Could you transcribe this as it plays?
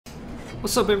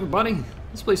What's up, everybody?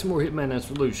 Let's play some more Hitman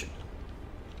Absolution.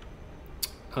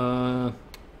 I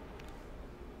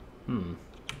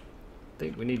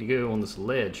think we need to go on this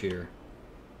ledge here.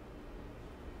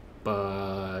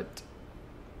 But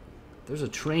there's a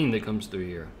train that comes through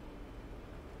here.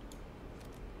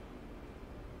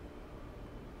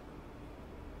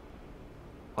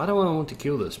 Why do I want to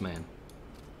kill this man?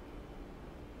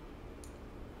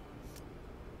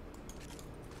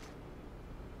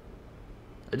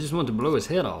 I just want to blow his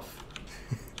head off.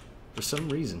 For some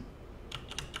reason.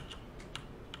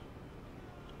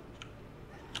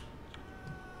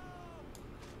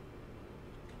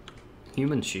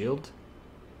 Human shield?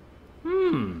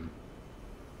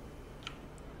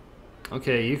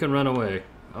 Okay, you can run away.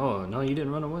 Oh, no, you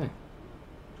didn't run away.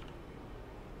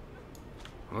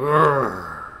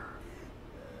 Roar.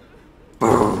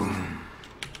 Boom.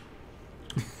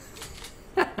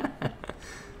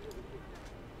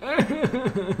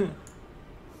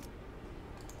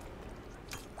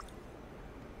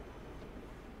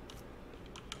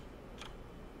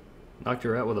 Knocked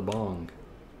her out with a bong.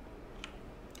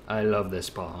 I love this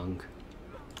bong.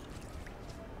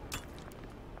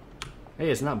 Hey,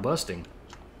 it's not busting.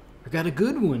 I got a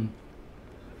good one.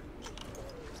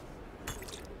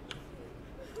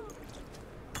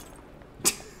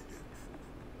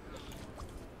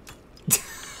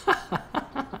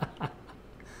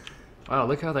 Wow,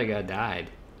 look how that guy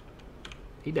died.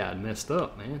 He died messed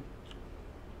up, man.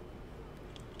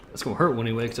 That's gonna hurt when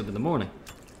he wakes up in the morning.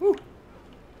 Woo.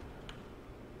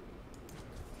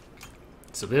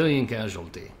 Civilian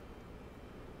casualty.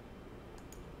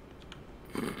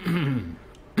 I'm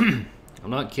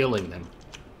not killing them.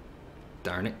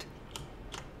 Darn it.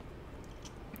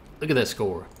 Look at that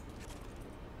score.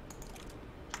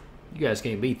 You guys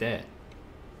can't beat that.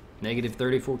 Negative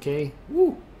 34K?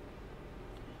 Woo!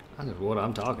 That's what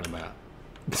I'm talking about.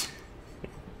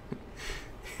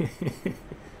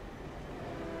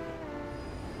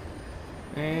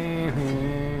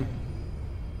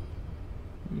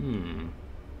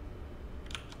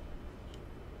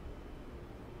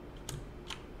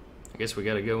 I guess we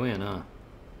gotta go in, huh?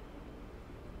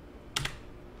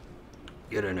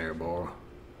 Get in there, boy.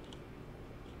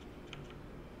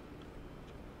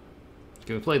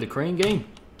 Can we play the crane game?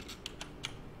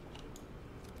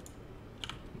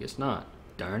 Guess not.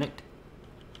 Darn it.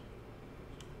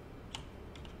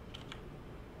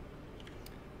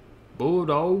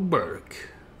 Bulldog Burke.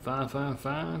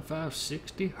 555,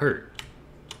 560. Hurt.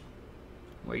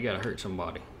 Well, you gotta hurt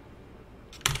somebody.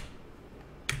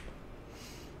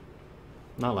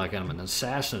 Not like I'm an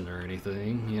assassin or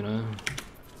anything, you know.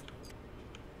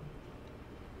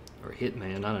 Or a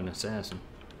hitman, not an assassin.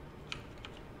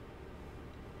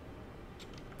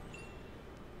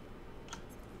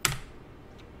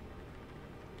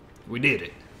 We did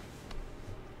it.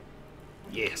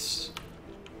 Yes.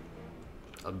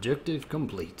 Objective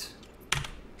complete.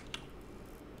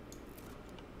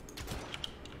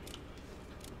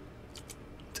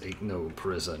 Take no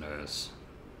prisoners.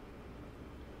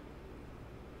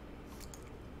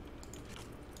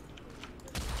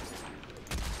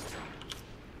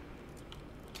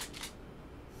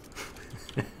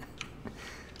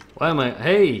 Why am I...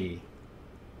 Hey!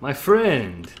 My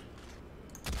friend!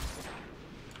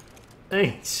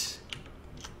 Thanks.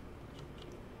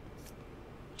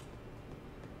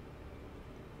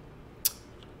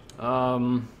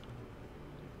 Alright.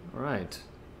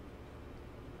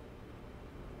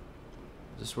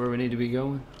 Is this where we need to be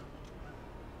going?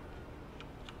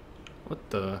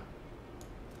 What the...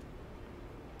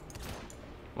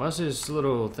 Why is this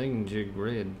little thingamajig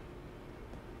red?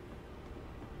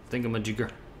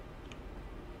 Thingamajigger.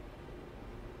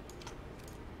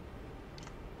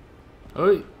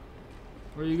 Oi!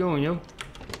 Where are you going, yo?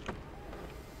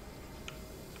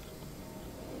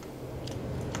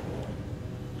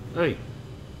 Hey!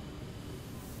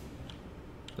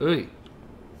 Hey!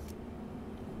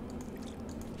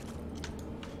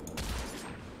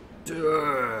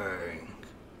 Dang!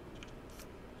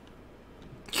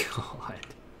 God!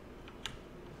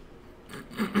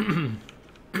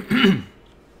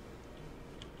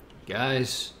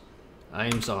 Guys, I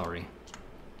am sorry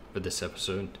for this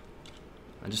episode.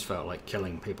 I just felt like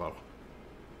killing people.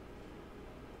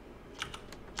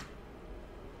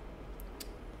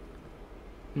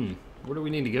 Where do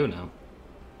we need to go now?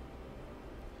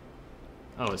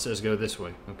 Oh, it says go this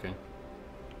way. Okay.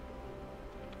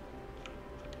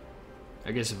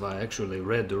 I guess if I actually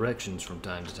read directions from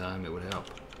time to time, it would help.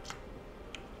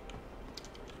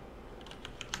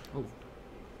 Oh.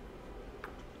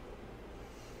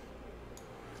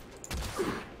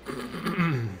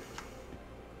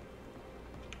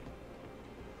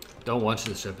 Don't watch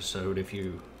this episode if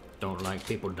you don't like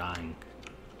people dying.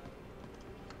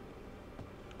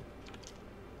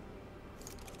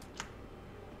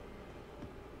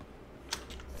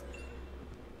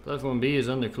 Platform B is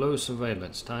under close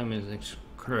surveillance. Time is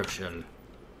crucial.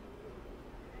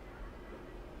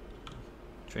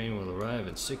 Train will arrive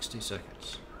in 60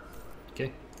 seconds.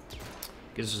 Okay.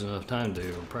 Gives us enough time to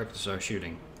practice our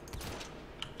shooting.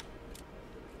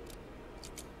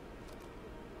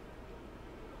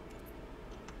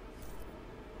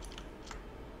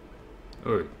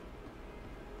 Oi.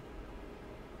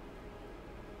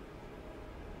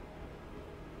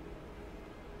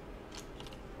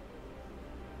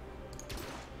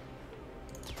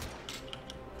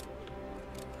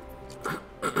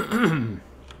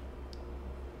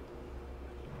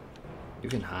 You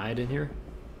can hide in here?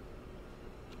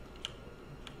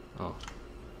 Oh.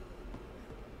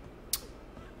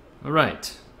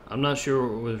 Alright. I'm not sure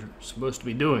what we're supposed to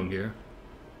be doing here.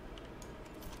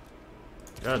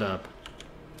 Shut up.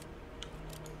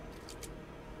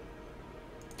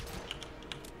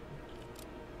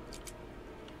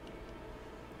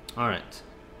 Alright.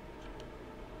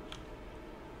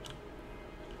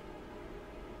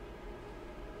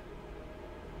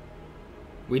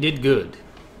 We did good.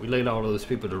 We laid all of those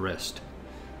people to rest.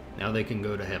 Now they can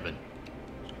go to heaven.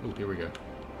 Oh, here we go.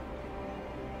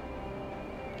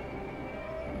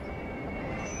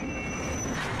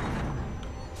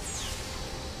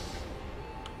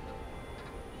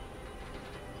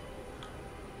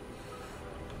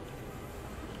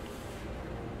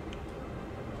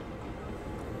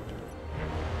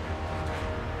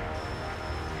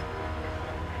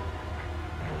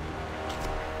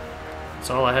 That's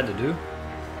all I had to do.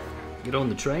 Get on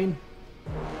the train.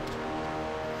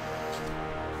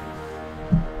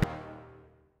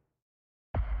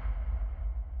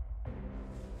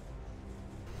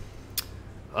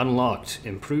 Unlocked.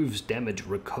 Improves damage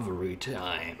recovery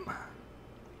time.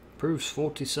 Improves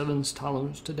 47's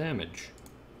tolerance to damage.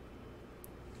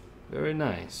 Very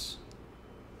nice.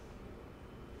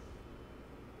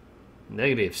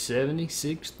 Negative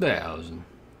 76,000.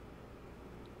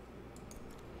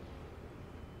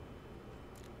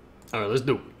 Alright, let's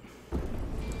do it.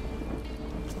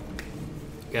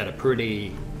 Got a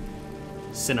pretty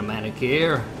cinematic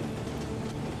here.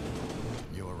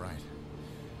 You're right.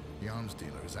 The arms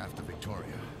dealer is after Victoria.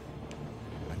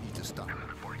 I need to stop him.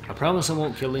 I promise I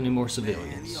won't kill any more Man,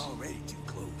 civilians. you already too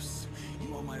close.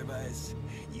 You want my advice?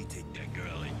 You take that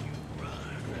girl and you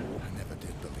run. I never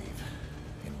did believe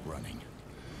in running.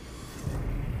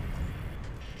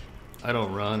 I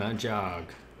don't run, I jog.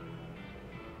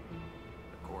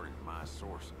 According to my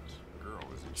sources, the girl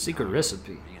is in Secret Chicago.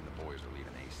 recipe. Me and the boys are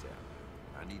leaving ASAP.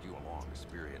 I need you along to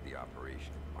spearhead the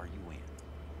operation. Are you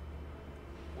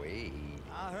in? Wait.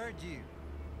 I heard you.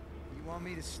 You want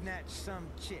me to snatch some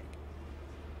chick?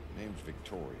 Name's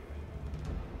Victoria.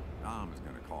 Tom is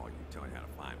gonna call you, tell you how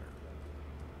to find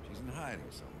her. She's in hiding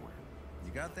somewhere.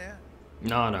 You got that?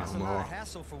 No, no, That's a lot more. of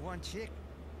hassle for one chick.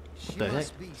 She the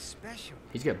must heck? be special.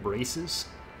 He's got braces.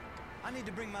 I need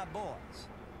to bring my boys.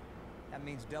 That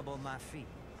means double my fee.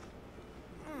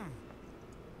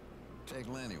 Take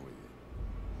Lenny with you.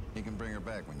 He can bring her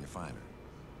back when you find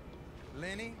her.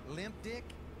 Lenny, limp dick,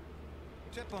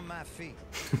 triple my fee.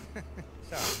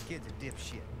 Sorry, kid's a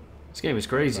dipshit. This game is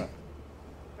crazy.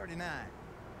 39,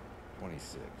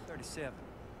 26, 37,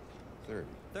 30.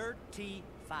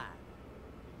 35.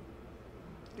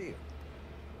 Deal.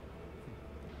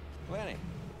 Lenny,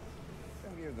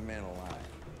 come give the man a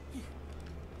line.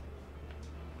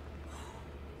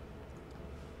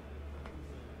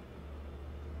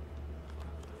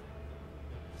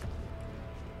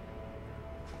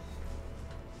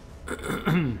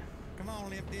 Come on,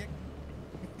 limp dick.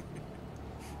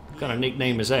 What kind of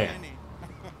nickname is that? Lenny.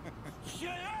 Shut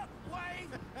up,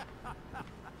 Wade!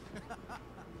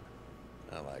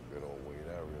 I like good old Wade,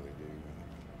 I really do.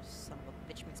 Son of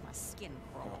a bitch makes my skin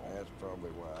crawl. That's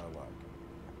probably why I like him.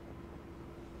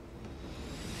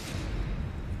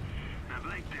 Now,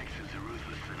 Blake Dexter's a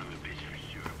ruthless son of a bitch for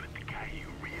sure, but the guy you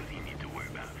really need to worry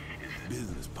about is the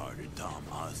business partner, Tom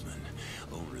Osmond,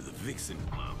 owner of the Vixen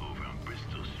Club over on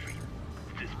Bristol Street.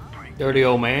 This prank Dirty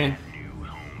old man. new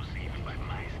home safe by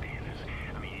my standards.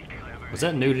 I mean, he's clever. Was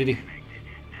that nudity? And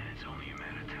it's only a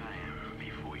matter of time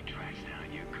before he tracks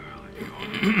down your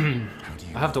girl.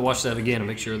 I have to watch that again to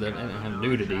make sure that it doesn't have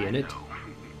nudity in it.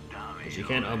 Because you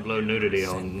can't upload nudity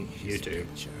on YouTube.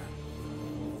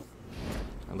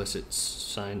 Unless it's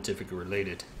scientific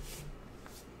related.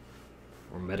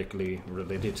 Or medically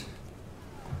related.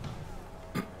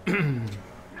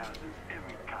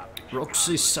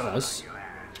 Roxy Sass.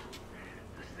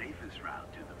 The safest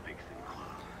route to the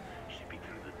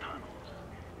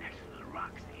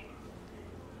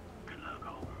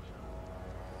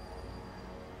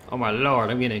Oh my lord,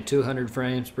 I'm getting 200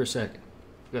 frames per second.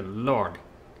 Good lord.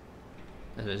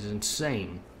 That is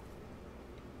insane.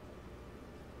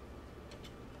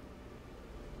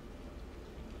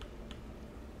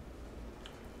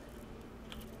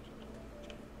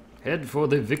 Head for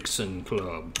the Vixen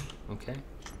Club. Okay.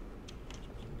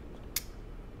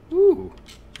 Ooh.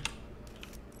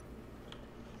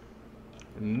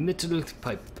 Metal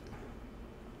pipe.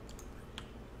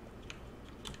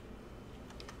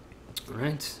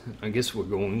 Right, I guess we're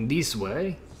going this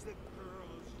way. Sick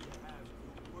girls you have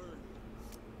to worry.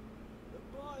 The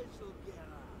boys will get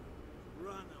on.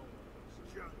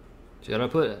 Runaways,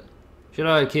 junkies. Should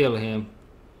I kill him?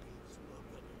 He's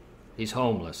looking at He's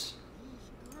homeless.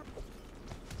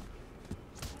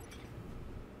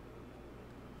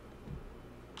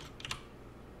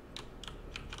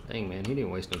 Dang man, he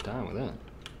didn't waste no time with that.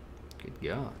 Good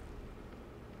God.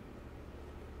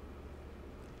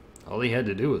 All he had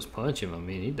to do was punch him. I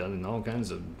mean, he done all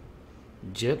kinds of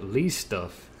Jet Li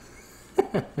stuff.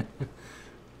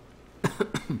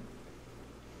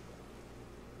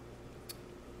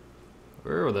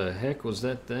 Where the heck was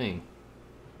that thing?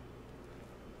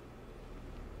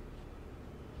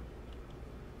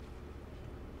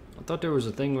 I thought there was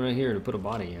a thing right here to put a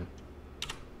body in.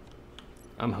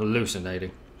 I'm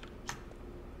hallucinating.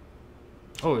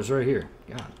 Oh, it's right here.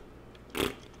 God.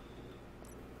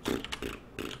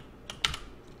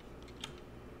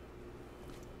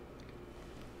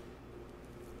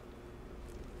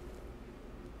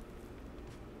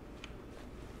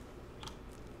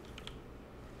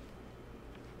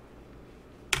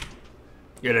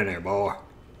 Get in there, boy.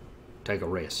 Take a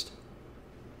rest.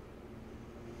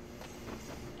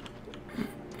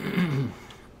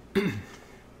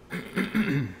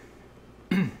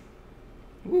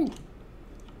 Woo.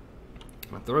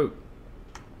 My throat.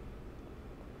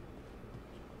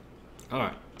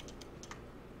 Alright.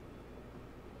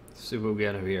 Let's see what we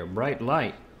got over here. Bright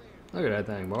light. Look at that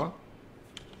thing, boy.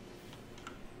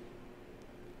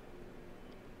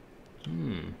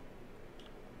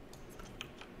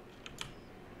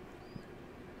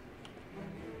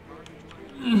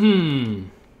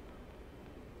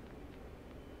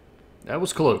 That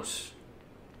was close.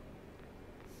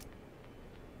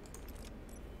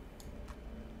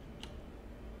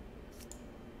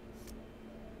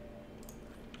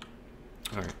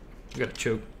 Alright, we gotta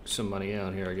choke somebody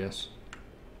out here, I guess.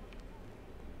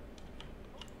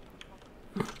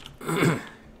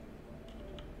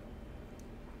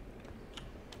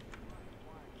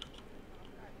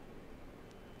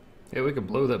 Yeah, we could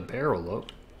blow that barrel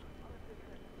up.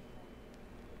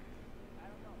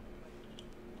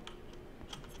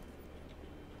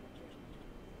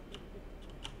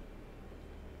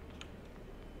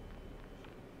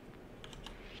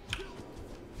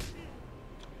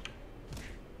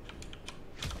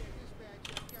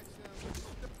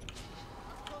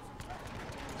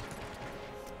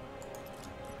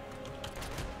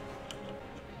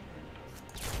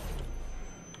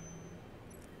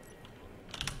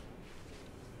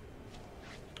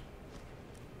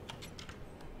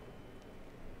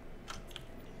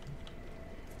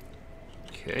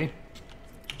 Okay.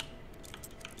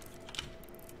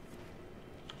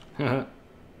 You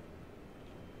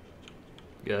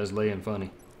guys laying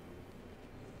funny.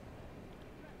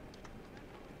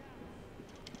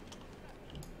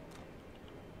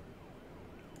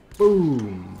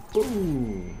 Boom!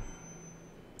 Boom!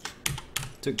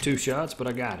 Took 2 shots, but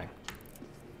I got him.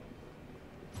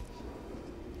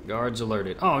 Guards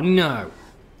alerted. Oh no!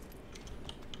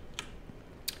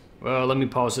 Well, let me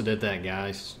pause it at that,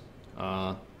 guys.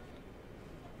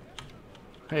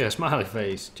 Hey, a smiley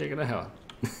face. Check it out.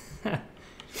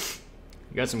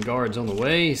 Got some guards on the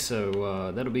way,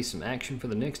 so that'll be some action for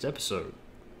the next episode.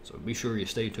 So be sure you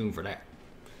stay tuned for that.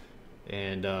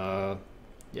 And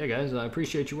yeah, guys, I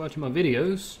appreciate you watching my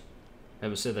videos.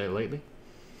 Haven't said that lately,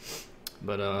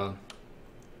 but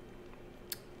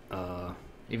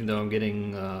even though I'm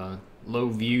getting low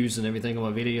views and everything on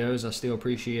my videos, I still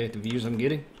appreciate the views I'm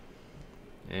getting.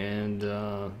 And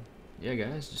yeah,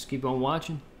 guys, just keep on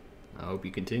watching. I hope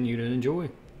you continue to enjoy.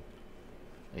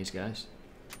 Thanks, guys.